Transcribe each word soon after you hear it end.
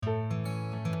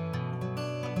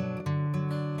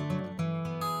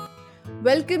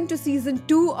Welcome to season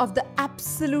 2 of the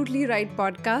Absolutely Right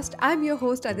podcast. I'm your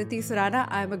host Aditi Surana.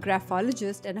 I'm a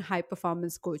graphologist and a high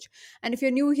performance coach. And if you're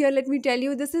new here, let me tell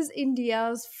you this is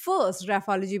India's first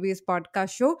graphology based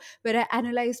podcast show where I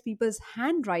analyze people's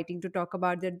handwriting to talk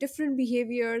about their different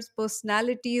behaviors,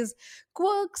 personalities,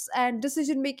 quirks, and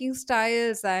decision making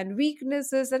styles, and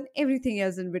weaknesses, and everything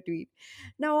else in between.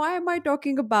 Now, why am I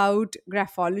talking about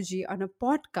graphology on a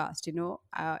podcast?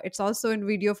 It's also in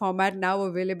video format now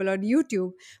available on YouTube,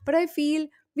 but I feel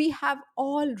we have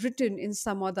all written in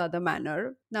some or the other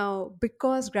manner. Now,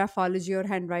 because graphology or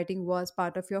handwriting was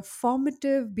part of your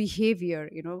formative behavior,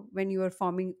 when you were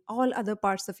forming all other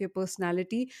parts of your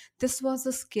personality, this was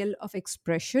a skill of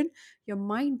expression. Your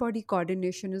mind body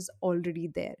coordination is already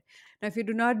there. Now, if you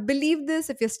do not believe this,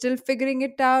 if you're still figuring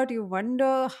it out, you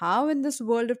wonder how in this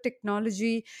world of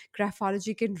technology,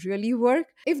 graphology can really work.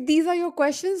 If these are your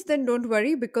questions, then don't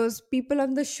worry because people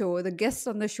on the show, the guests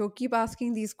on the show, keep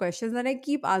asking these questions and I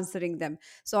keep answering them.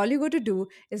 So, all you got to do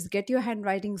is get your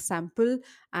handwriting sample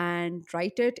and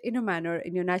write it in a manner,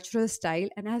 in your natural style.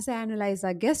 And as I analyze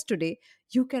our guest today,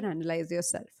 you can analyze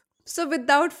yourself. So,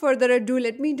 without further ado,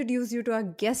 let me introduce you to our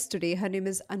guest today. Her name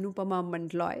is Anupama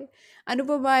Mandloi.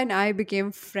 Anupama and I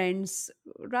became friends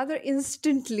rather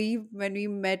instantly when we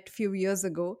met few years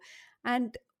ago.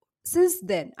 And since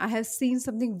then, I have seen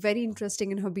something very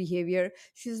interesting in her behavior.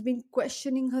 She's been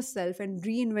questioning herself and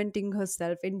reinventing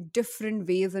herself in different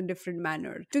ways and different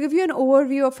manners. To give you an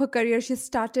overview of her career, she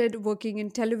started working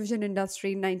in television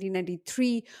industry in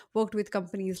 1993, worked with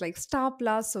companies like Star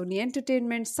Plus, Sony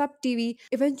Entertainment, Sub TV,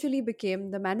 eventually became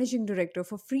the managing director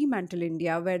for Fremantle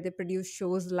India, where they produce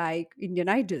shows like Indian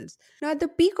Idols. Now, at the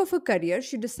peak of her career,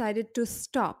 she decided to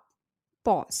stop,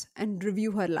 pause, and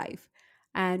review her life.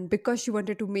 And because she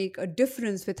wanted to make a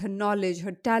difference with her knowledge,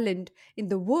 her talent in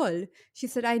the world, she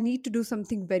said, I need to do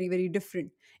something very, very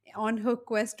different. On her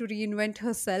quest to reinvent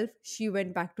herself, she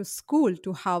went back to school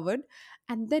to Harvard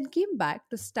and then came back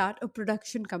to start a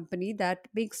production company that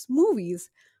makes movies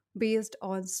based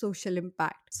on social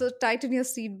impact. So tighten your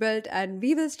seatbelt and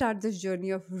we will start this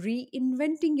journey of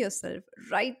reinventing yourself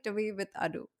right away with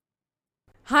Anu.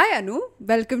 Hi Anu,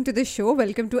 welcome to the show.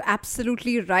 Welcome to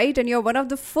Absolutely Right. And you're one of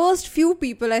the first few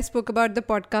people I spoke about the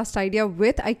podcast idea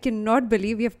with. I cannot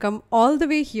believe you have come all the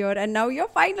way here and now you're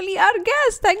finally our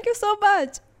guest. Thank you so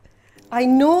much. I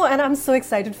know, and I'm so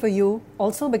excited for you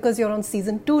also because you're on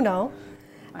season 2 now.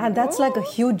 And that's like a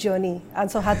huge journey. And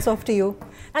so hats off to you.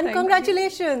 And Thank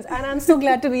congratulations. And I'm so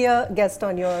glad to be a guest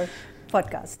on your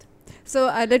podcast. So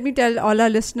let me tell all our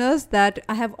listeners that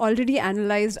I have already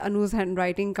analyzed Anu's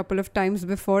handwriting a couple of times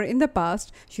before in the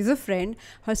past. She's a friend.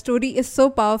 Her story is so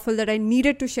powerful that I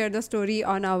needed to share the story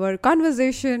on our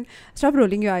conversation. Stop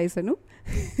rolling your eyes, Anu.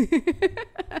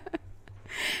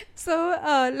 So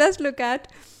let's look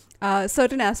at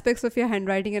certain aspects of your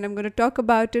handwriting and I'm going to talk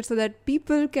about it so that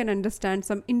people can understand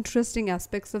some interesting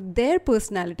aspects of their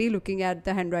personality looking at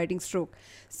the handwriting stroke.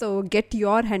 So get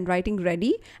your handwriting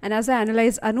ready and as I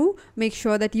analyze Anu, make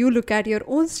sure that you look at your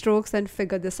own strokes and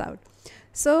figure this out.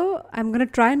 So I'm going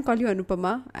to try and call you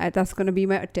Anupama. That's going to be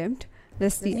my attempt.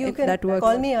 Let's see you if that works. You can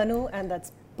call me Anu and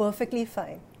that's perfectly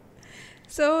fine.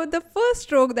 So the first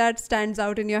stroke that stands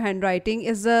out in your handwriting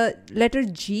is the letter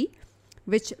G,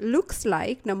 which looks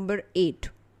like number 8.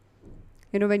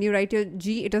 When you write your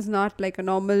G, it is not like a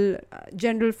normal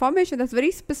general formation. That's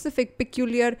very specific,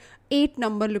 peculiar 8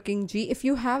 number looking G. If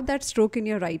you have that stroke in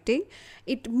your writing,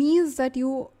 it means that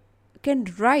you can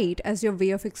write as your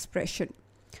way of expression.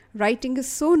 Writing is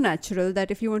so natural that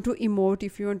if you want to emote,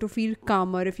 if you want to feel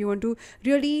calmer, if you want to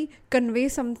really convey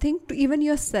something to even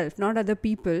yourself, not other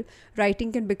people,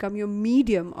 writing can become your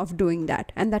medium of doing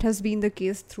that. And that has been the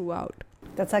case throughout.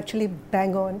 That's actually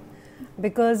bang on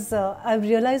because I've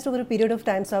realized over a period of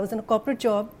time, so I was in a corporate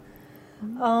job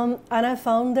and I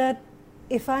found that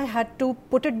if I had to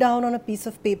put it down on a piece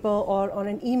of paper or on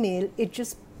an email, it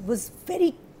just was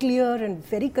very clear and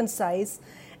very concise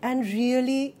and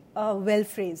really well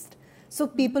phrased. So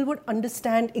people would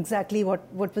understand exactly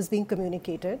what was being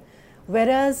communicated.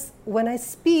 Whereas when I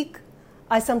speak,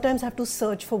 I sometimes have to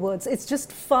search for words. It's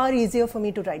just far easier for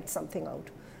me to write something out.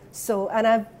 So, and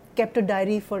I've kept a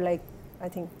diary for like, I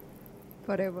think,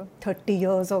 forever, 30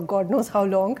 years or God knows how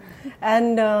long.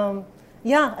 And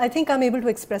I think I'm able to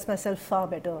express myself far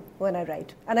better when I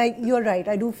write. And you're right,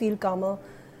 I do feel calmer.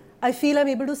 I feel I'm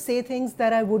able to say things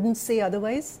that I wouldn't say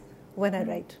otherwise when I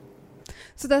write.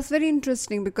 So that's very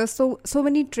interesting because so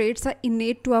many traits are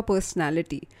innate to our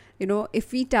personality.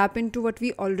 if we tap into what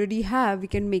we already have, we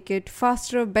can make it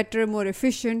faster, better, more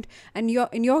efficient. And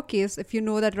in your case, if you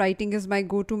know that writing is my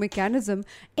go-to mechanism,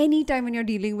 anytime when you're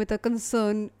dealing with a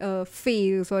concern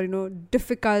phase or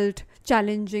difficult,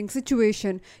 challenging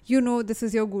situation, this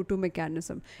is your go-to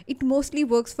mechanism. It mostly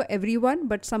works for everyone,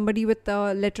 but somebody with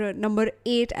the letter number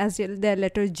 8 as their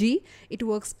letter G, it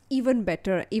works even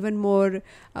better, even more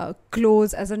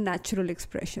close as a natural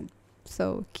expression.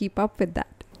 So keep up with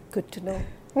that. Good to know.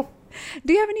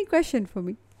 Do you have any question for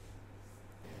me?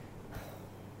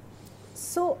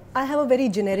 So I have a very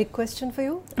generic question for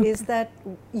you. Okay. Is that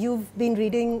you've been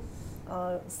reading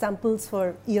samples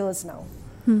for years now.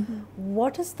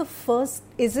 What is the first,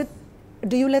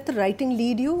 do you let the writing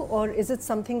lead you, or is it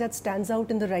something that stands out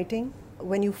in the writing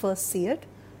when you first see it?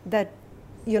 That,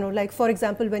 like for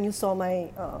example, when you saw my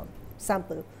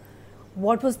sample,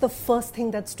 what was the first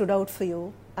thing that stood out for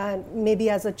you? And maybe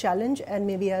as a challenge and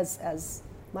maybe as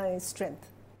my strength.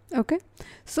 Okay.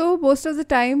 So most of the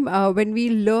time when we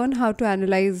learn how to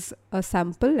analyze a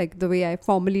sample, like the way I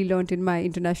formally learned in my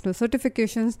international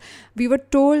certifications, we were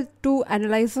told to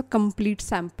analyze a complete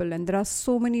sample. And there are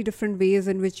so many different ways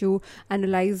in which you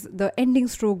analyze the ending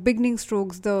stroke, beginning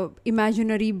strokes, the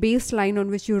imaginary baseline on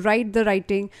which you write the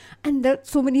writing. And there are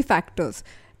so many factors.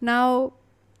 Now,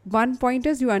 one point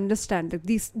is you understand that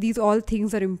these all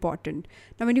things are important.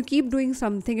 Now, when you keep doing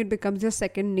something, it becomes your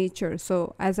second nature.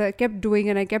 So as I kept doing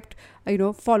and I kept,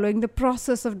 following the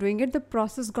process of doing it, the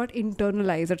process got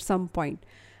internalized at some point.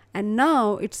 And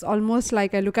now it's almost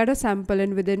like I look at a sample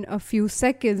and within a few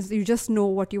seconds, you just know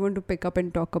what you want to pick up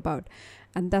and talk about.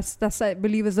 And that's I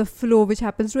believe is a flow which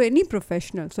happens to any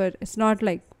professional. So it's not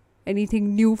like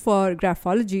anything new for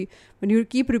graphology. When you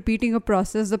keep repeating a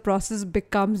process, the process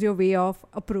becomes your way of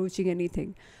approaching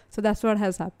anything. So that's what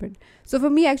has happened. So for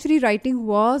me, actually, writing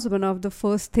was one of the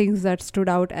first things that stood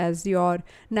out as your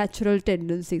natural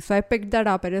tendency. So I picked that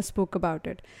up and I spoke about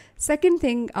it. Second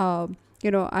thing,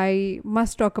 I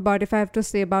must talk about, if I have to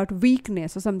say about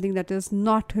weakness or something that is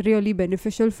not really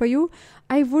beneficial for you,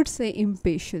 I would say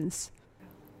impatience.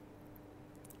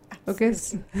 Okay,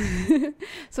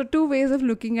 so two ways of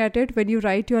looking at it. When you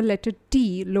write your letter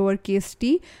T, lowercase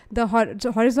t, the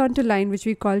horizontal line, which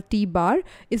we call T bar,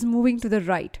 is moving to the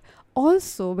right.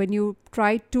 Also, when you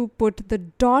try to put the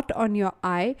dot on your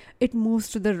I, it moves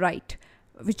to the right,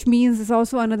 which means it's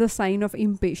also another sign of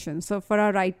impatience. So for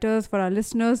our writers, for our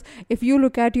listeners, if you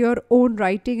look at your own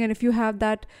writing and if you have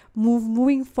that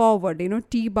moving forward,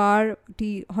 T bar,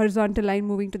 T horizontal line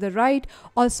moving to the right,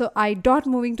 also I dot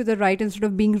moving to the right instead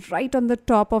of being right on the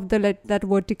top of that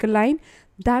vertical line,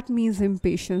 that means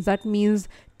impatience, that means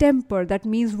temper, that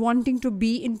means wanting to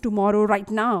be in tomorrow right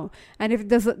now. And if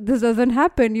this doesn't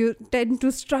happen, you tend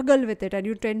to struggle with it and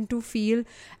you tend to feel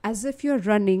as if you're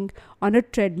running on a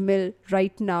treadmill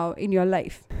right now in your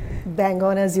life. Bang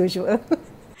on as usual.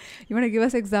 You want to give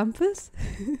us examples?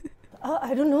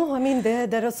 I don't know. I mean,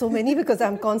 there are so many because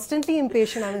I'm constantly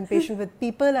impatient. I'm impatient with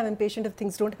people. I'm impatient if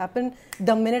things don't happen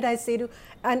the minute I say to.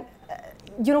 And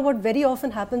what very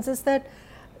often happens is that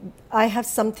I have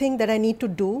something that I need to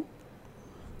do.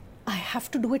 I have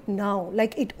to do it now.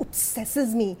 Like, it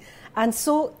obsesses me. And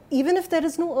so even if there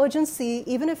is no urgency,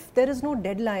 even if there is no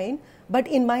deadline, but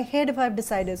in my head, if I've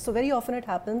decided, so very often it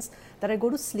happens that I go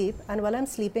to sleep, and while I'm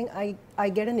sleeping, I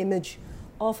get an image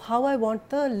of how I want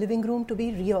the living room to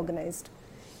be reorganized.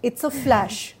 It's a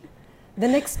flash. The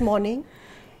next morning,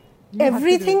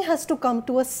 everything has to come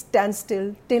to a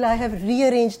standstill till I have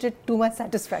rearranged it to my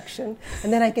satisfaction,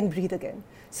 and then I can breathe again.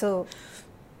 So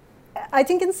I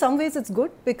think in some ways it's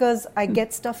good because I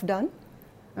get stuff done.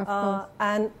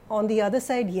 And on the other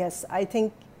side, yes, I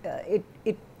think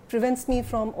it prevents me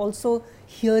from also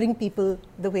hearing people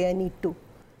the way I need to.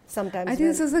 Sometimes I think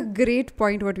this is a great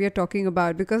point what we are talking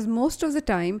about, because most of the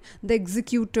time the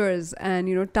executors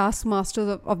and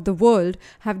taskmasters of the world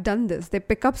have done this. They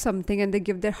pick up something and they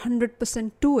give their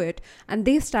 100% to it, and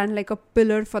they stand like a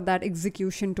pillar for that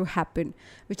execution to happen,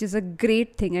 which is a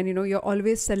great thing. And you're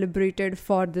always celebrated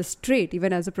for this trait,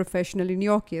 even as a professional in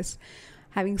your case.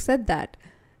 Having said that,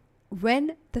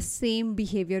 when the same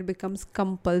behavior becomes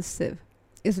compulsive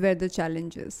is where the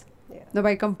challenge is. Yeah. Now,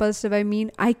 by compulsive, I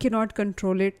mean I cannot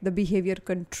control it. The behavior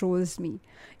controls me.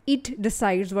 It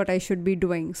decides what I should be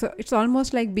doing. So it's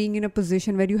almost like being in a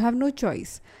position where you have no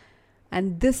choice.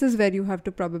 And this is where you have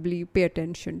to probably pay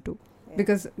attention to. Yeah.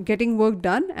 Because getting work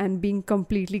done and being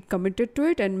completely committed to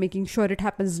it and making sure it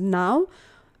happens now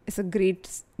is a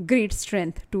great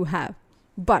strength to have.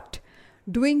 But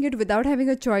doing it without having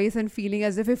a choice and feeling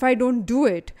as if I don't do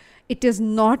it, it is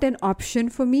not an option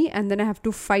for me, and then I have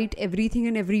to fight everything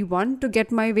and everyone to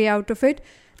get my way out of it,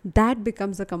 that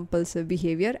becomes a compulsive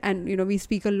behavior. And we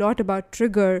speak a lot about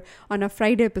trigger on a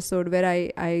Friday episode, where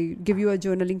I give you a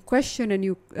journaling question and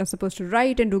you are supposed to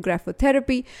write and do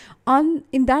graphotherapy.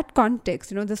 In that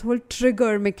context, this whole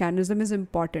trigger mechanism is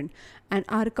important, and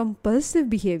our compulsive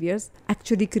behaviors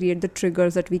actually create the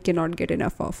triggers that we cannot get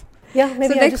enough of. Yeah,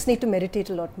 maybe I just need to meditate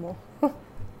a lot more.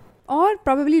 Or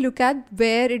probably look at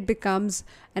where it becomes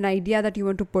an idea that you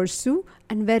want to pursue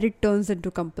and where it turns into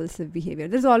compulsive behavior.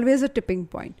 There's always a tipping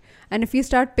point. And if you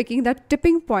start picking that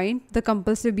tipping point, the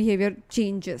compulsive behavior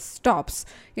changes, stops,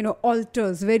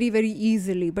 alters very, very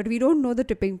easily. But we don't know the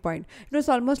tipping point. It's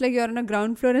almost like you're on a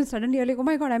ground floor and suddenly you're like, oh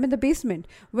my God, I'm in the basement.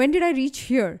 When did I reach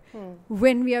here?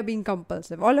 When we are being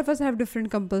compulsive. All of us have different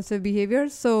compulsive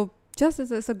behaviors. So just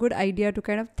it's a good idea to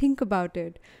kind of think about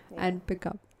it and pick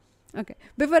up. Okay.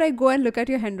 Before I go and look at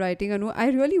your handwriting, Anu, I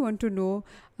really want to know,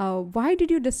 why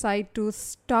did you decide to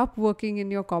stop working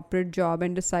in your corporate job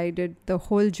and decided the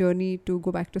whole journey to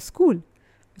go back to school,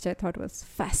 which I thought was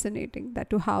fascinating, that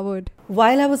to Harvard?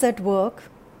 While I was at work,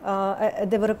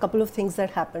 there were a couple of things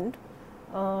that happened.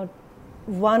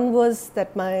 One was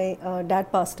that my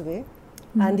dad passed away,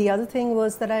 and the other thing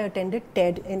was that I attended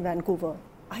TED in Vancouver.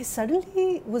 I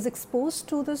suddenly was exposed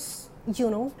to this,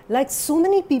 like so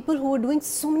many people who were doing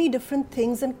so many different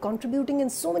things and contributing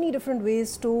in so many different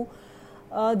ways to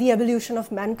the evolution of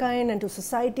mankind and to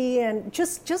society, and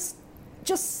just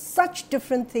such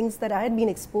different things that I had been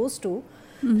exposed to.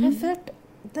 I felt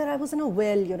that I was in a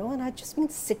well, and I'd just been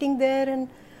sitting there and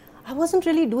I wasn't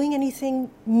really doing anything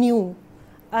new,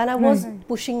 and I wasn't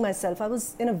pushing myself. I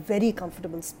was in a very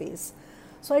comfortable space.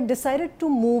 So I decided to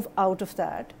move out of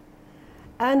that.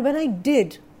 And when I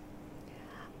did,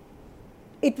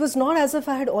 it was not as if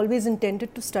I had always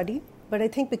intended to study, but I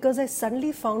think because I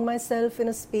suddenly found myself in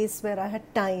a space where I had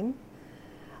time,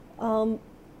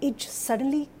 it just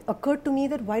suddenly occurred to me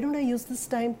that why don't I use this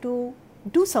time to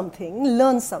do something,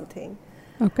 learn something.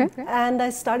 Okay. And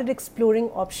I started exploring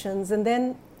options. And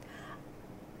then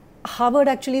Harvard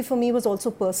actually for me was also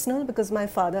personal, because my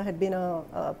father had been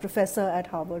a professor at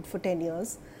Harvard for 10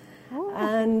 years.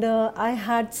 And I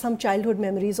had some childhood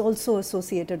memories also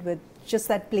associated with just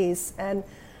that place, and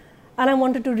I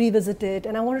wanted to revisit it,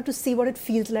 and I wanted to see what it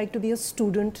feels like to be a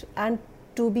student and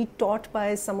to be taught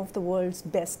by some of the world's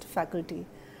best faculty.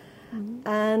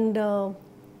 And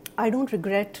I don't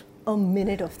regret a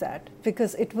minute of that,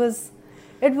 because it was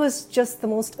just the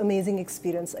most amazing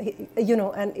experience,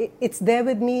 and it's there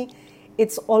with me.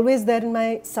 It's always there in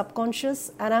my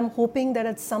subconscious, and I'm hoping that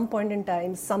at some point in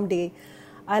time, someday,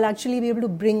 I'll actually be able to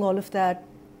bring all of that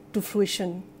to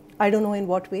fruition. I don't know in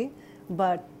what way,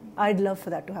 but I'd love for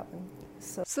that to happen.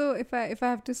 So if I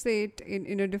have to say it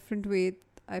in a different way,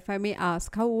 if I may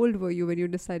ask, how old were you when you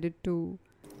decided to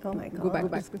go back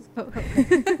to school?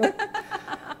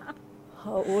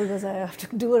 How old was I? I have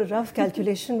to do a rough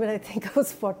calculation, but I think I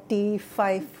was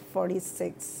 45,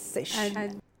 46-ish.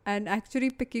 And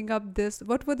actually picking up this,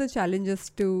 what were the challenges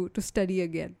to study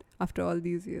again after all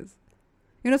these years?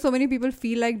 So many people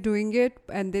feel like doing it,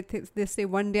 and they say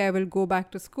one day I will go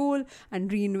back to school and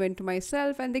reinvent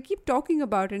myself, and they keep talking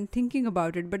about it and thinking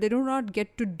about it, but they do not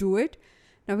get to do it.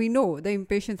 Now we know the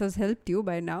impatience has helped you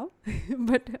by now,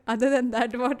 but other than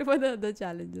that, what were the other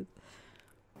challenges?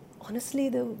 Honestly,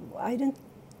 I didn't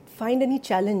find any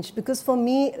challenge, because for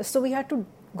me, so we had to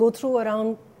go through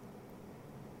around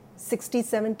 60,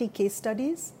 70 case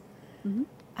studies, and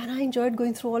I enjoyed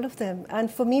going through all of them.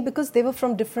 And for me, because they were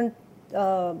from different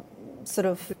sort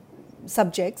of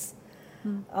subjects,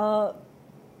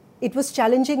 it was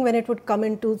challenging when it would come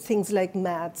into things like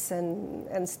maths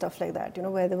and stuff like that,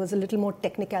 where there was a little more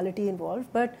technicality involved.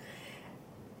 But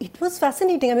it was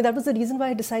fascinating. I mean, that was the reason why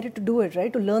I decided to do it,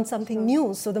 right? To learn something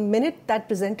new. So the minute that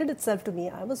presented itself to me,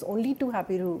 I was only too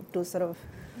happy to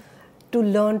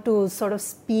learn to sort of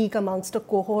speak amongst a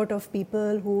cohort of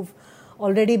people who've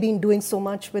already been doing so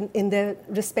much in their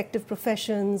respective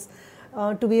professions,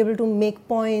 to be able to make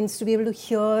points, to be able to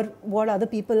hear what other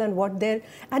people and what they're...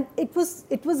 And it was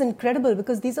incredible,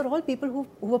 because these are all people who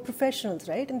were professionals,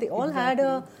 right? And they all had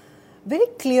a very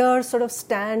clear sort of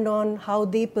stand on how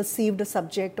they perceived a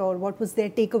subject or what was their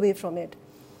takeaway from it.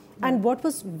 And what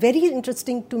was very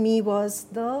interesting to me was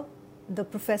the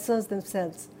professors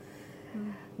themselves.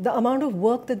 The amount of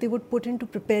work that they would put into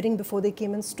preparing before they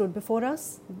came and stood before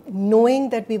us,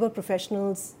 knowing that we were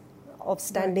professionals of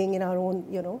standing in our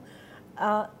own,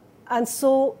 and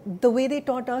so the way they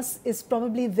taught us is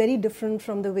probably very different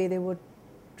from the way they would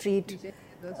treat,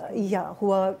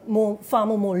 who are far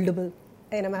more moldable,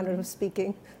 in a manner of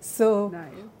speaking. So,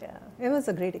 it was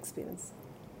a great experience.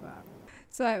 Wow.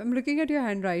 So I'm looking at your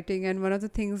handwriting, and one of the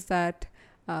things that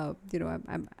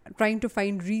I'm trying to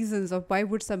find reasons of why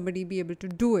would somebody be able to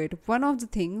do it. One of the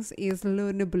things is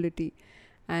learnability.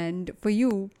 And for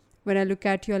you, when I look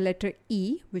at your letter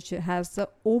E, which has the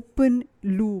open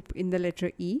loop in the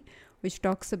letter E, which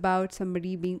talks about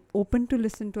somebody being open to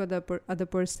listen to other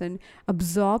person,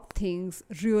 absorb things,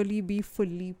 really be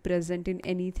fully present in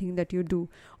anything that you do,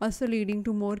 also leading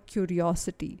to more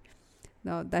curiosity.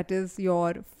 Now that is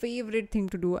your favorite thing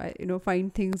to do.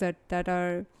 Find things that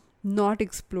are not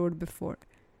explored before.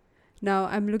 Now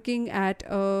I'm looking at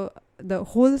the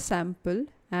whole sample,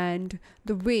 and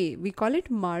the way we call it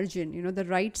margin, the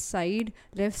right side,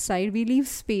 left side, we leave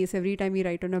space every time we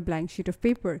write on a blank sheet of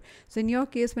paper. So in your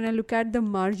case, when I look at the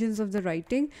margins of the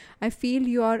writing, I feel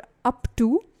you are up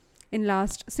to, in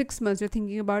last 6 months, you're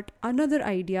thinking about another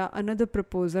idea, another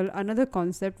proposal, another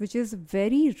concept, which is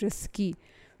very risky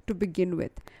to begin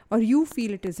with, or you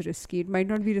feel it is risky. It might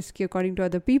not be risky according to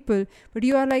other people, but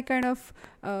you are like kind of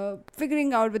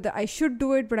figuring out whether I should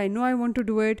do it, but I know I want to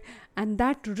do it, and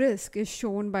that risk is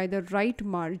shown by the right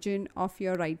margin of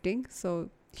your writing. So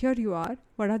here you are.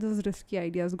 What are those risky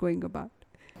ideas going about?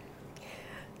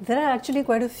 There are actually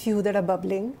quite a few that are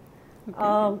bubbling.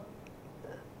 Okay.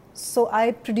 So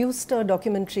I produced a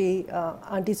documentary,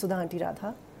 Auntie Sudha, Auntie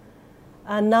Radha,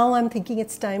 and now I'm thinking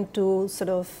it's time to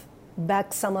sort of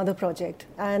back some other project,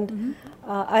 and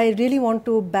I really want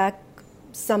to back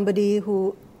somebody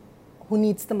who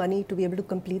needs the money to be able to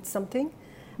complete something,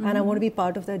 and I want to be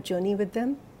part of that journey with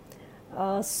them.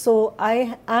 So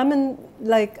I am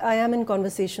in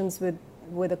conversations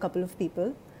with a couple of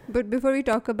people. But before we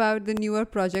talk about the newer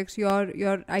projects,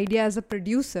 your idea as a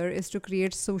producer is to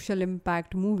create social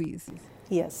impact movies.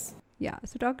 Yes. Yeah.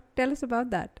 So tell us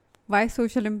about that. Why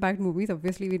social impact movies?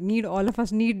 Obviously, all of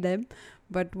us need them.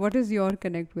 But what is your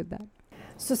connect with that?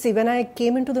 So see, when I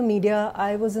came into the media,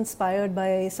 I was inspired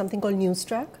by something called News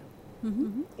Track.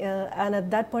 And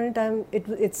at that point in time,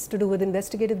 it's to do with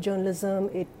investigative journalism.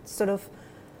 It's sort of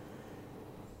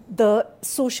the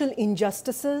social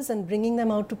injustices and bringing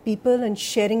them out to people and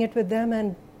sharing it with them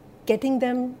and getting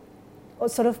them, or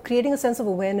sort of creating a sense of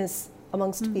awareness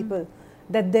amongst people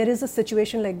that there is a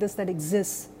situation like this that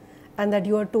exists and that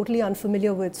you are totally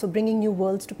unfamiliar with. So bringing new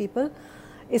worlds to people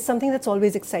is something that's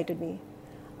always excited me.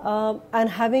 And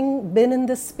having been in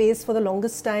this space for the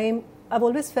longest time, I've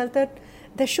always felt that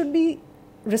there should be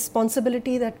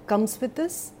responsibility that comes with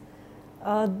this.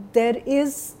 There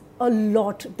is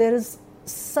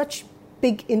such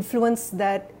big influence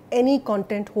that any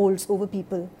content holds over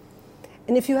people.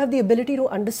 And if you have the ability to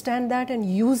understand that and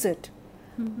use it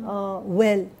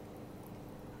well,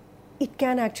 it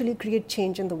can actually create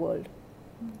change in the world.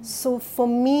 So for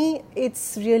me,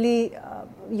 it's really,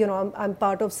 I'm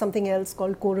part of something else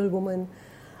called Coral Woman.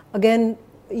 Again,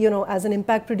 as an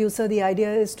impact producer, the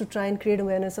idea is to try and create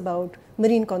awareness about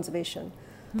marine conservation.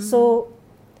 So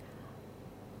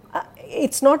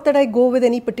it's not that I go with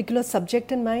any particular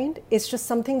subject in mind. It's just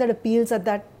something that appeals at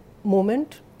that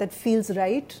moment, that feels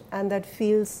right, and that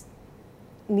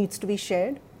needs to be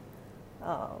shared.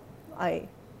 I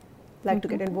like to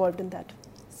get involved in that.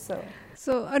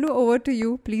 So Anu, over to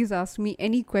you. Please ask me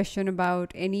any question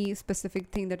about any specific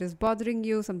thing that is bothering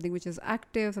you, something which is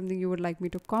active, something you would like me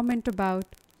to comment about.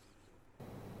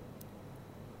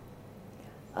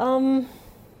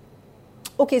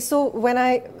 Okay, so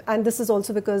and this is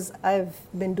also because I've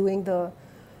been doing the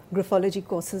graphology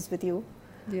courses with you.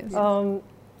 Yes.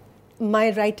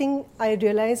 My writing, I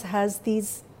realize, has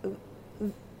these,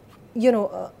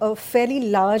 a fairly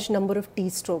large number of T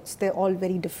strokes. They're all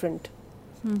very different.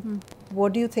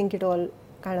 What do you think it all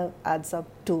kind of adds up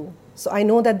to? So I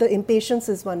know that the impatience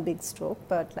is one big stroke,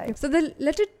 but So the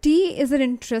letter T is an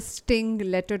interesting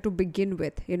letter to begin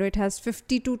with. It has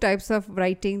 52 types of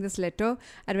writing, this letter.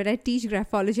 And when I teach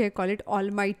graphology, I call it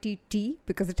Almighty T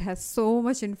because it has so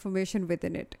much information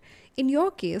within it. In your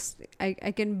case, I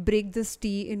can break this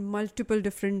T in multiple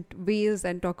different ways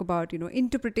and talk about,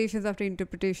 interpretations after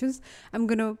interpretations. I'm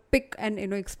going to pick and,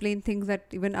 explain things that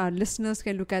even our listeners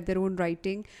can look at their own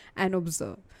writing and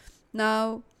observe.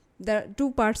 Now, there are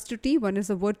two parts to T. One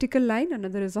is a vertical line,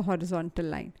 another is a horizontal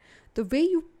line. The way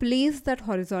you place that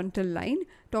horizontal line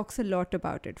talks a lot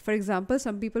about it. For example,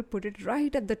 some people put it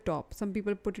right at the top, some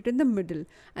people put it in the middle,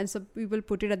 and some people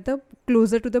put it at the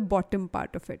closer to the bottom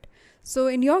part of it. So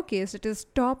in your case, it is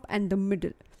top and the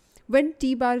middle. When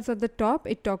T bar is at the top,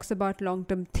 it talks about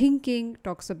long-term thinking,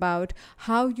 talks about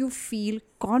how you feel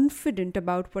confident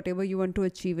about whatever you want to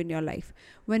achieve in your life.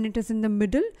 When it is in the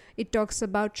middle, it talks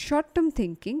about short-term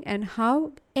thinking and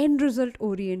how end result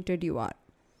oriented you are.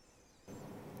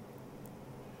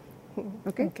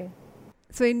 Okay.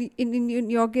 So in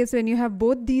your case, when you have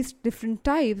both these different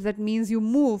types, that means you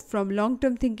move from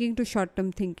long-term thinking to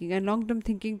short-term thinking and long-term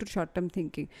thinking to short-term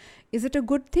thinking. Is it a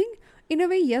good thing? In a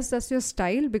way, yes, that's your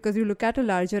style, because you look at a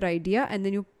larger idea and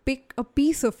then you pick a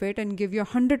piece of it and give your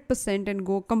 100% and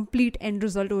go complete end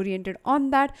result oriented on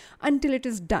that until it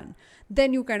is done.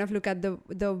 Then you kind of look at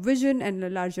the vision and the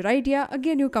larger idea.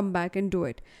 Again, you come back and do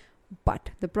it. But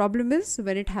the problem is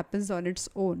when it happens on its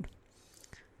own.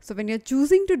 So when you're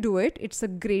choosing to do it, it's a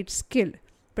great skill.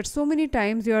 But so many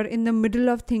times you're in the middle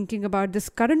of thinking about this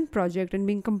current project and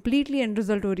being completely end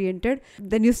result oriented.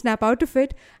 Then you snap out of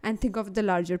it and think of the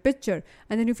larger picture.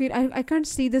 And then you feel, I can't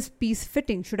see this piece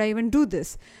fitting. Should I even do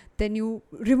this? Then you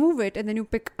remove it and then you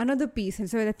pick another piece and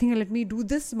say, I think let me do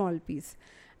this small piece.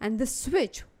 And the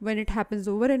switch, when it happens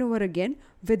over and over again,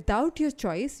 without your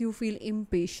choice, you feel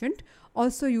impatient.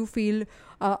 Also, you feel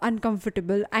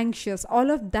uncomfortable, anxious.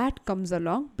 All of that comes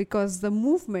along because the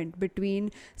movement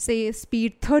between, say,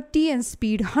 speed 30 and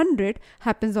speed 100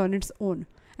 happens on its own.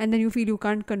 And then you feel you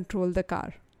can't control the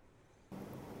car.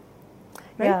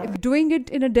 Right? Yeah. If doing it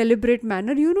in a deliberate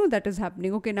manner, you know that is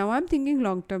happening. Okay, now I'm thinking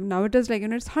long term. Now it is like,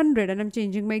 it's 100 and I'm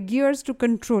changing my gears to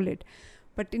control it.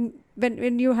 But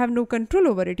when you have no control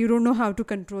over it, you don't know how to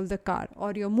control the car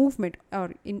or your movement,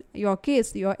 or in your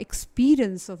case, your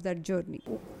experience of that journey.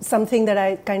 Something that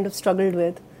I kind of struggled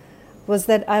with was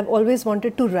that I've always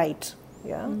wanted to write.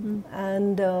 Yeah. Mm-hmm.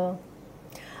 And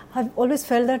I've always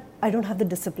felt that I don't have the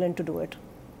discipline to do it.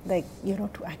 Like,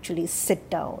 to actually sit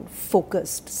down,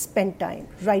 focused, spend time,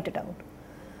 write it out.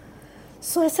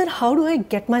 So I said, how do I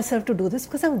get myself to do this?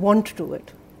 Because I want to do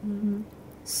it. Mm-hmm.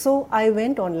 So I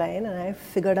went online and I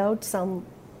figured out some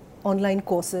online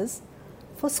courses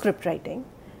for script writing.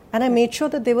 And I made sure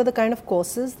that they were the kind of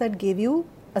courses that gave you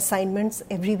assignments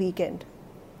every weekend.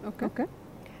 Okay.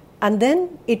 And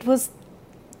then it was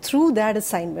through that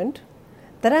assignment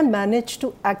that I managed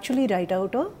to actually write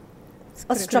out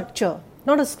a structure,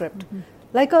 not a script.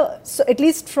 Mm-hmm. So at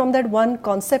least from that one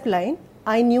concept line,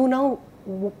 I knew now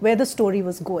where the story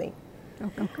was going.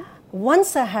 Okay.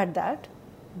 Once I had that,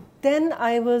 then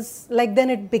then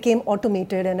it became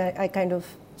automated and I kind of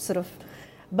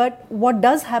but what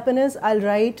does happen is I'll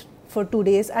write for 2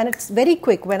 days and it's very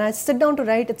quick. When I sit down to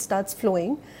write, it starts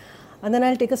flowing. And then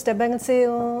I'll take a step back and say,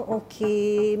 oh,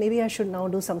 okay, maybe I should now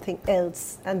do something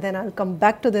else. And then I'll come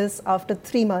back to this after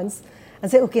 3 months and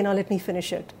say, okay, now let me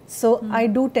finish it. So I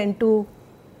do tend to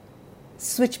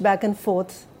switch back and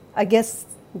forth. I guess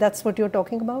that's what you're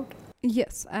talking about.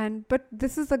 Yes, but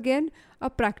this is again a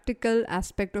practical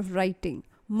aspect of writing.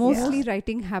 Mostly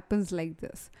writing happens like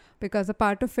this because a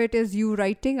part of it is you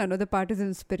writing, another part is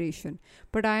inspiration.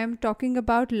 But I am talking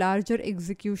about larger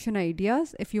execution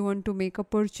ideas. If you want to make a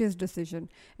purchase decision,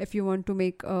 if you want to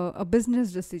make a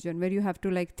business decision where you have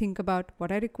to think about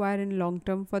what I require in long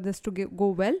term for this to go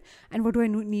well and what do I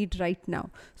need right now.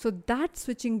 So that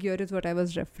switching gear is what I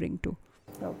was referring to.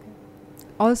 Okay.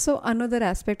 Also, another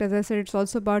aspect, as I said, it's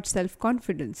also about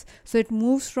self-confidence. So it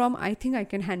moves from, I think I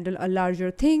can handle a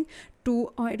larger thing,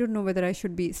 to, I don't know whether I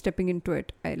should be stepping into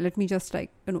it. Let me just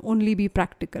only be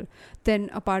practical. Then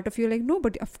a part of you no,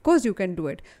 but of course you can do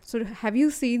it. So have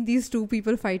you seen these two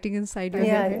people fighting inside your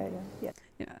head? Yeah.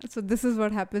 So this is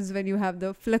what happens when you have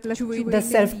the fluctuating. The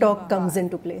self-talk comes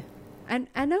into play. And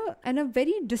a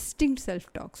very distinct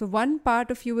self-talk. So one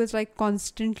part of you is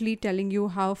constantly telling you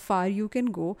how far you can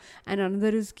go, and another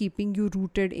is keeping you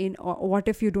rooted in, or what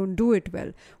if you don't do it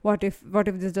well? What if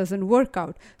this doesn't work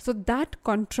out? So that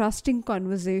contrasting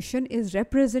conversation is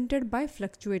represented by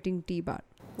fluctuating T-bar.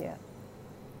 Yeah.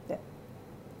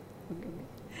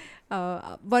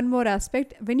 Okay. One more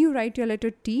aspect, when you write your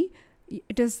letter T,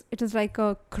 it is like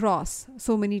a cross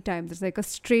so many times. It's like a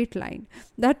straight line.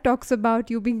 That talks about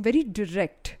you being very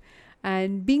direct.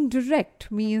 And being direct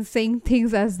means saying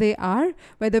things as they are,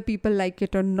 whether people like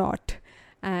it or not.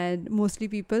 And mostly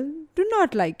people do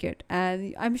not like it.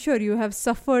 And I'm sure you have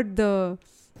suffered the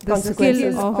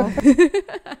skill of...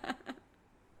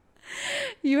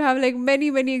 You have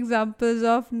many examples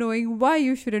of knowing why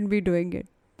you shouldn't be doing it.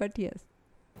 But yes.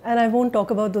 And I won't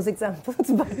talk about those examples,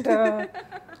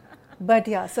 But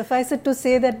yeah, suffice it to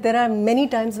say that there are many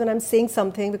times when I'm saying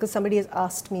something because somebody has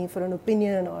asked me for an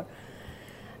opinion,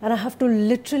 and I have to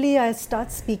I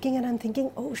start speaking and I'm thinking,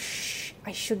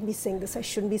 I shouldn't be saying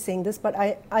this, but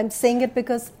I'm saying it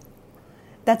because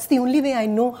that's the only way I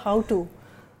know how to.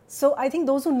 So I think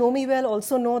those who know me well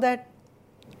also know that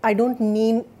I don't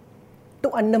mean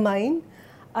to undermine.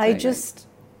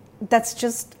 That's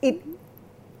just it.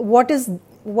 What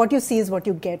you see is what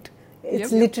you get.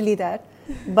 It's literally that.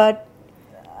 But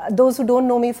those who don't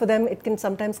know me, for them, it can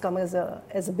sometimes come as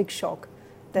a big shock.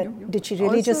 Did she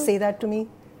really just say that to me?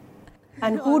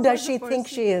 And who does she think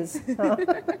she is?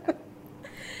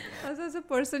 Also, as a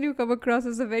person, you come across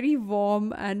as a very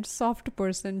warm and soft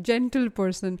person, gentle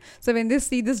person. So when they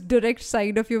see this direct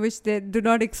side of you, which they do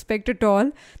not expect at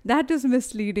all, that is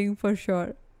misleading for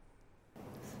sure.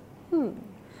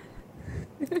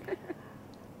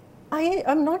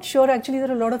 I'm not sure actually that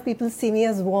a lot of people see me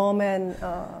as warm and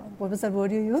what was that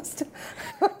word you used?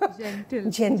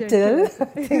 Gentle. I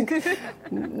think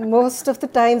most of the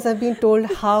times I've been told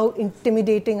how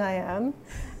intimidating I am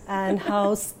and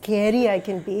how scary I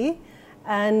can be,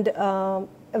 and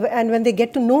when they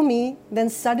get to know me, then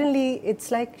suddenly it's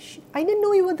like, I didn't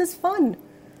know you were this fun.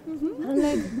 Mm-hmm. I'm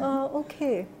like,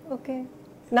 okay.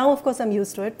 Now of course I'm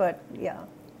used to it, but yeah,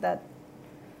 that.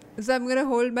 So I'm going to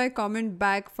hold my comment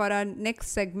back for our next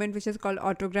segment, which is called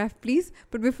Autograph Please.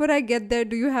 But before I get there,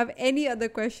 do you have any other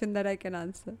question that I can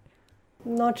answer?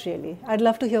 Not really. I'd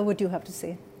love to hear what you have to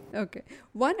say. Okay.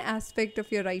 One aspect of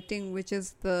your writing, which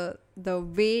is the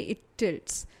way it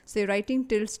tilts. So your writing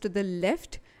tilts to the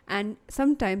left and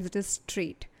sometimes it is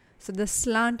straight. So the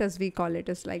slant, as we call it,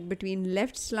 is like between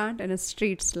left slant and a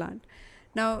straight slant.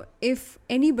 Now, if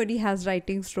anybody has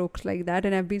writing strokes like that,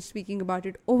 and I've been speaking about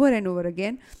it over and over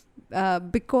again,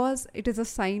 because it is a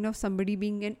sign of somebody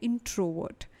being an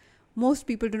introvert. Most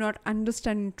people do not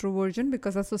understand introversion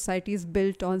because our society is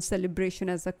built on celebration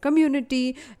as a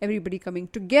community, everybody coming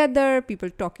together, people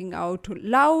talking out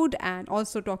loud and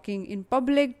also talking in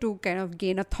public to kind of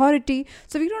gain authority.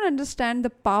 So we don't understand the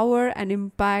power and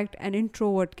impact an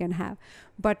introvert can have.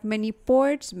 But many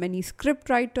poets, many script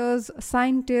writers,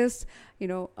 scientists,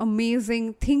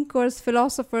 amazing thinkers,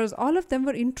 philosophers, all of them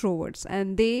were introverts,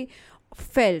 and they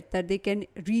felt that they can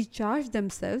recharge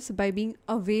themselves by being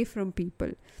away from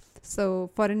people. So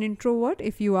for an introvert,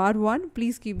 if you are one,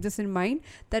 please keep this in mind,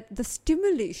 that the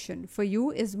stimulation for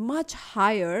you is much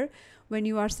higher when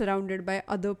you are surrounded by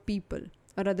other people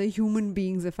or other human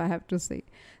beings, if I have to say.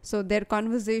 So their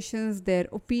conversations, their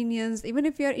opinions, even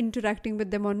if you are interacting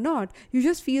with them or not, you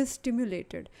just feel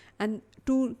stimulated. And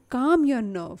to calm your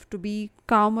nerve, to be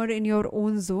calmer in your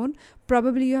own zone,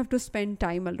 probably you have to spend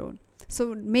time alone.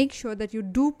 So make sure that you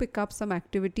do pick up some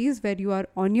activities where you are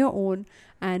on your own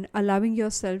and allowing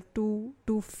yourself to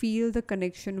feel the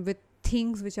connection with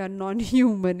things which are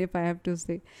non-human, if I have to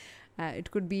say.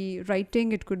 It could be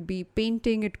writing, it could be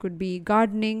painting, it could be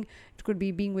gardening, it could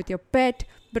be being with your pet.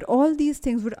 But all these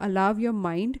things would allow your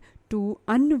mind to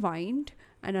unwind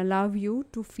and allow you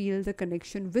to feel the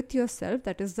connection with yourself.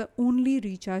 That is the only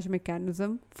recharge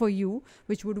mechanism for you,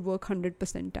 which would work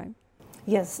 100% time.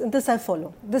 Yes, and this I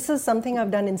follow. This is something I've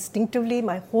done instinctively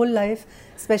my whole life,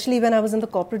 especially when I was in the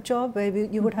corporate job where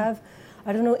you would have,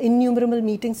 innumerable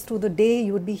meetings through the day.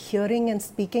 You would be hearing and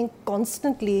speaking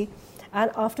constantly. And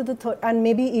after the third, and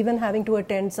maybe even having to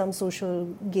attend some social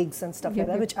gigs and stuff like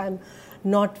that, which I'm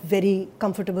not very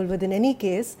comfortable with in any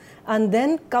case. And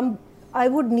then I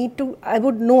would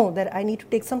know that I need to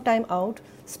take some time out,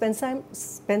 spend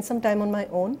some time on my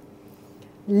own,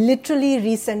 literally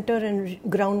recenter and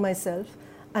ground myself,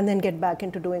 and then get back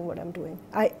into doing what I'm doing.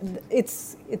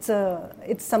 It's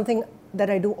something that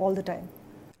I do all the time.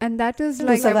 And that is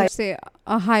like, I would say,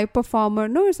 a high performer.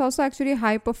 No, it's also actually a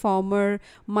high performer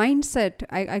mindset.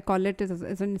 I call it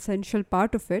as an essential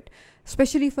part of it,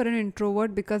 especially for an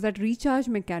introvert, because that recharge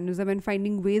mechanism and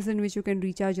finding ways in which you can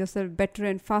recharge yourself better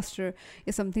and faster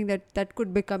is something that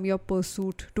could become your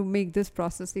pursuit to make this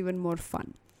process even more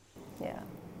fun. Yeah.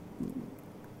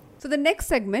 So the next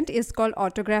segment is called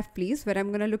Autograph Please, where I'm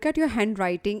going to look at your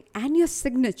handwriting and your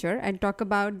signature and talk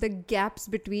about the gaps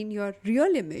between your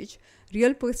real image,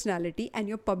 real personality, and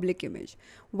your public image.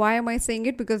 Why am I saying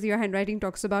it? Because your handwriting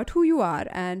talks about who you are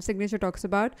and signature talks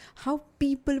about how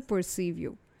people perceive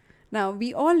you. Now,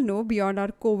 we all know beyond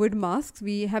our COVID masks,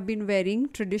 we have been wearing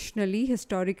traditionally,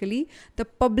 historically, the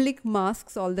public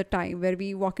masks all the time, where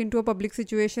we walk into a public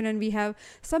situation and we have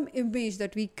some image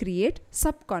that we create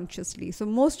subconsciously. So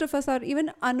most of us are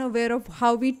even unaware of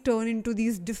how we turn into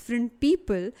these different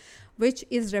people, which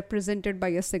is represented by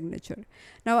a signature.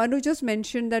 Now, Anu just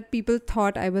mentioned that people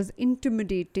thought I was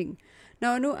intimidating.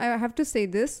 Now, Anu, I have to say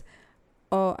this.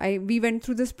 We went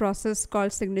through this process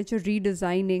called signature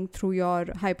redesigning through your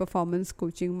high performance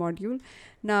coaching module.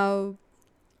 Now,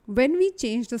 when we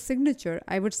changed the signature,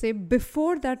 I would say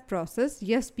before that process,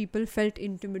 yes, people felt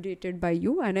intimidated by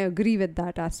you, and I agree with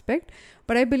that aspect.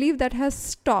 But I believe that has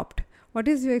stopped. What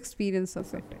is your experience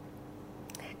of it?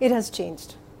 It has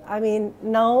changed. I mean,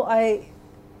 now I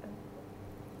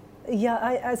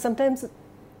sometimes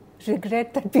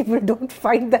regret that people don't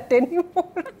find that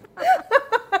anymore.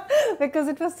 because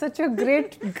it was such a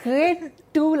great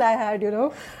tool I had,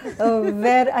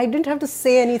 where I didn't have to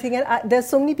say anything. And there's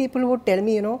so many people who would tell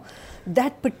me,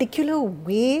 that particular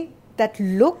way, that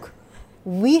look,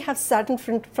 we have sat in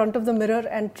front of the mirror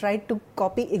and tried to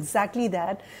copy exactly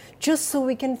that, just so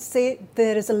we can say,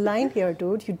 there is a line here,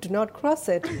 dude, you do not cross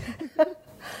it.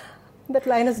 That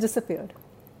line has disappeared.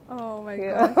 Oh my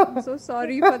God. I'm so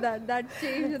sorry for that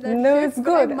change. That No, shift, it's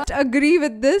good. I must agree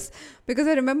with this, because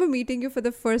I remember meeting you for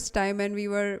the first time, and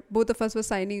both of us were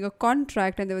signing a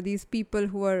contract, and there were these people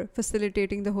who were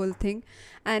facilitating the whole thing.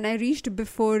 And I reached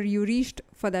before you reached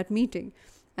for that meeting.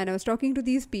 And I was talking to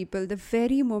these people. The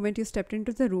very moment you stepped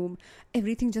into the room,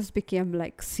 everything just became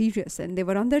like serious, and they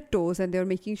were on their toes, and they were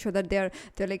making sure that they're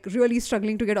like really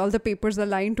struggling to get all the papers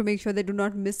aligned to make sure they do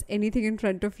not miss anything in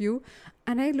front of you.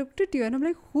 And I looked at you and I'm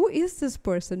like, who is this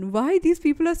person? Why these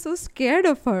people are so scared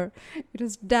of her? It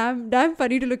was damn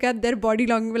funny to look at their body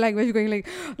language going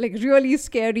like really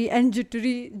scary and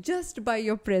jittery just by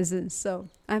your presence. So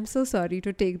I'm so sorry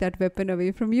to take that weapon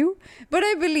away from you. But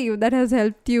I believe that has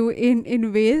helped you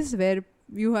in ways where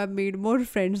you have made more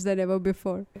friends than ever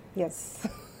before. Yes.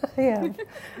 Yeah.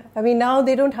 I mean, now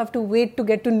they don't have to wait to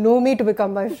get to know me to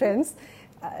become my friends.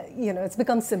 It's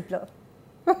become simpler.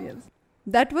 Yes.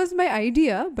 That was my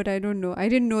idea, but I don't know. I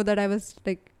didn't know that I was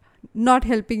like not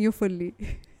helping you fully.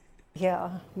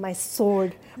 Yeah, my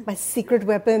sword, my secret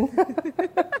weapon.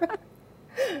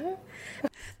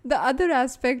 The other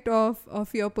aspect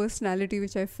of your personality,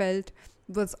 which I felt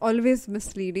was always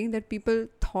misleading, that people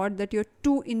thought that you're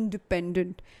too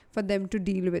independent for them to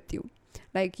deal with you.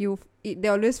 Like they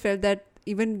always felt that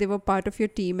even they were part of your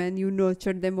team and you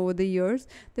nurtured them over the years,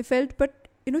 they felt, but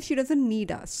she doesn't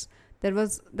need us. There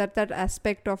was that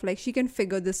aspect of like, she can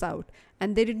figure this out,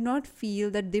 and they did not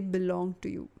feel that they belong to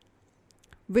you,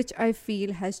 which I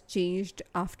feel has changed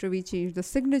after we changed the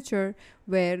signature,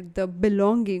 where the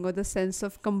belonging or the sense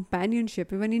of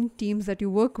companionship, even in teams that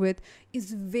you work with,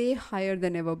 is way higher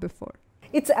than ever before.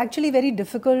 It's actually very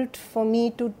difficult for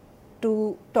me to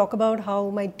talk about how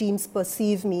my teams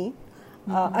perceive me.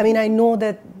 I mean, I know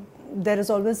that there has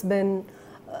always been,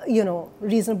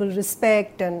 reasonable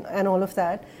respect and all of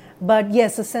that. But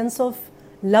yes, a sense of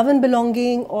love and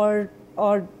belonging, or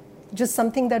just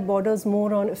something that borders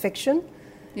more on affection,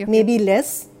 maybe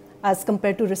less as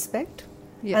compared to respect.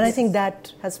 Yes. And I think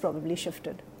that has probably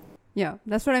shifted. Yeah,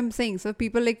 that's what I'm saying. So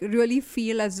people like really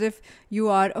feel as if you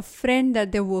are a friend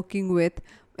that they're working with,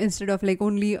 instead of like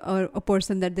only a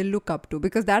person that they look up to,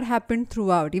 because that happened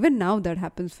throughout. Even now that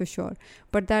happens for sure.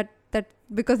 But that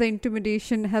because the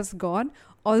intimidation has gone,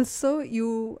 also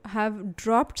you have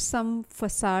dropped some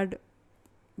facade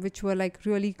which were like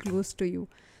really close to you.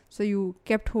 So you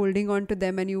kept holding on to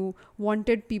them, and you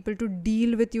wanted people to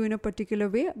deal with you in a particular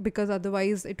way, because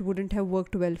otherwise it wouldn't have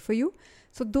worked well for you.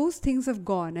 So those things have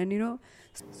gone, and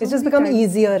it's just become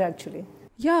easier actually.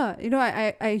 Yeah,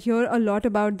 I hear a lot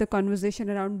about the conversation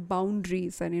around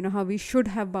boundaries, and how we should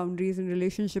have boundaries in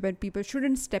relationship, and people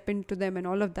shouldn't step into them and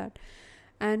all of that.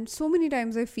 And so many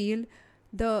times I feel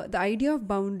the idea of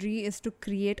boundary is to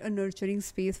create a nurturing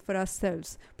space for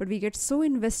ourselves, but we get so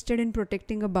invested in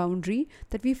protecting a boundary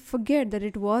that we forget that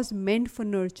it was meant for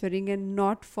nurturing and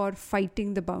not for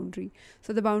fighting the boundary.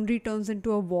 So the boundary turns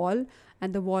into a wall,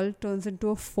 and the wall turns into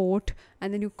a fort,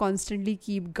 and then you constantly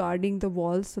keep guarding the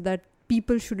wall so that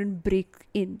people shouldn't break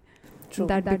in. True.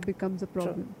 That becomes a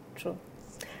problem. True.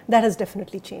 That has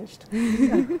definitely changed.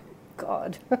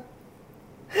 God.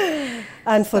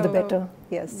 And for the better,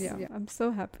 yes. Yeah, I'm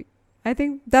so happy. I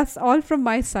think that's all from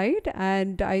my side,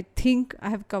 and I think I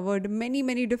have covered many,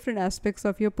 many different aspects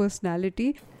of your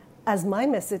personality. As my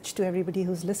message to everybody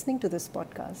who's listening to this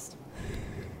podcast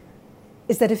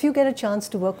is that if you get a chance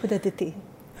to work with Aditi,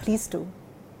 please do.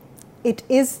 It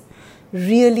is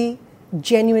really,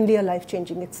 genuinely a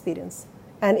life-changing experience.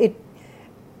 And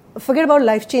forget about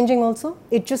life-changing also,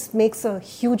 it just makes a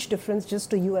huge difference just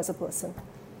to you as a person.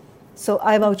 So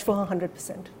I vouch for her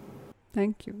 100%.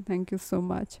 Thank you so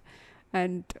much.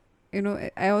 And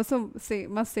I also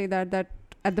must say that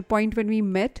at the point when we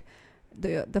met,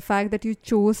 the fact that you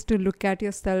chose to look at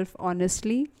yourself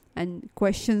honestly and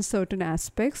question certain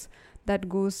aspects, that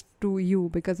goes to you,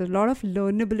 because a lot of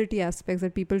learnability aspects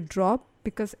that people drop,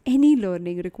 because any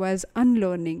learning requires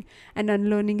unlearning, and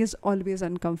unlearning is always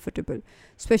uncomfortable,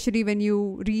 especially when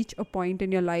you reach a point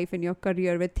in your life, in your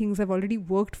career, where things have already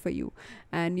worked for you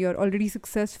and you're already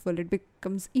successful. It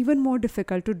becomes even more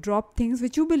difficult to drop things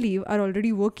which you believe are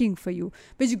already working for you,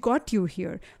 which got you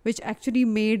here, which actually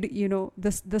made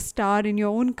the star in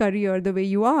your own career the way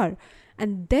you are,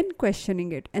 and then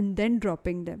questioning it, and then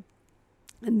dropping them,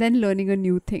 and then learning a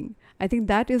new thing. I think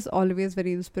that is always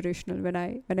very inspirational when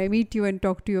I meet you and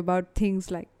talk to you about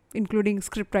things like including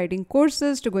script writing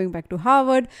courses to going back to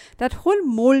Harvard, that whole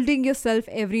molding yourself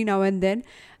every now and then.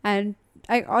 And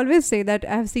I always say that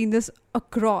I've seen this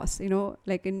across,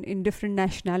 like in different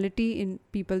nationality, in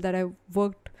people that I've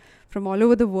worked from all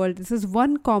over the world. This is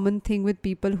one common thing with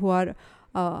people who are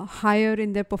higher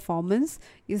in their performance,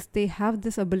 is they have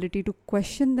this ability to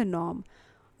question the norm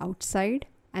outside,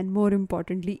 and more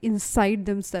importantly inside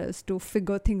themselves, to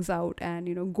figure things out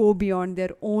and go beyond their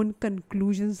own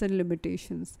conclusions and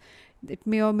limitations. It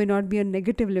may or may not be a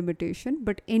negative limitation,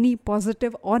 but any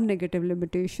positive or negative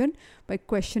limitation, by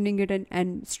questioning it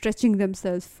and stretching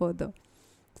themselves further.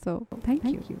 So thank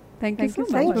you so much Thank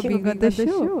for you. being on the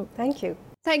show. Thank you.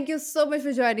 Thank you so much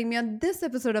for joining me on this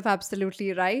episode of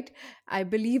Absolutely Right. I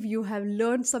believe you have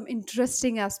learned some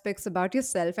interesting aspects about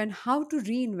yourself and how to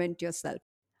reinvent yourself.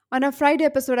 On our Friday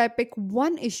episode, I pick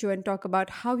one issue and talk about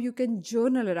how you can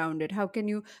journal around it. How can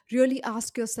you really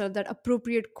ask yourself that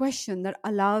appropriate question that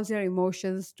allows your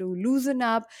emotions to loosen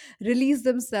up, release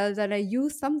themselves? And I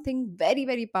use something very,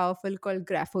 very powerful called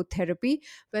graphotherapy,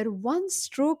 where one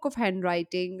stroke of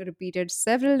handwriting repeated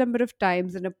several number of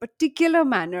times in a particular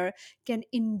manner can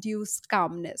induce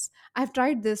calmness. I've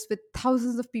tried this with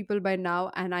thousands of people by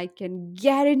now, and I can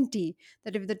guarantee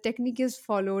that if the technique is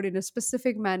followed in a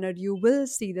specific manner, you will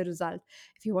see the result.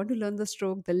 If you want to learn the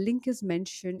stroke, the link is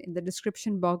mentioned in the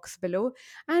description box below.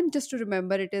 And just to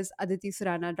remember, it is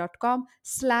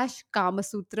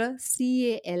aditisurana.com/Kamasutra,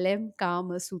 CALM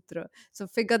Kama Sutra. So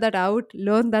figure that out,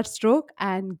 learn that stroke,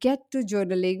 and get to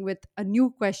journaling with a new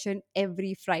question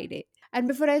every Friday. And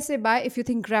before I say bye, if you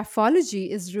think graphology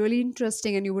is really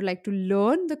interesting and you would like to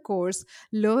learn the course,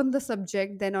 learn the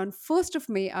subject, then on 1st of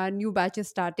May, our new batch is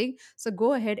starting. So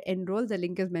go ahead, enroll. The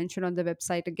link is mentioned on the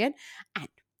website again. And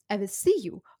I will see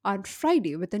you on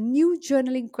Friday with a new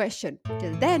journaling question.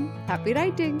 Till then, happy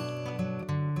writing.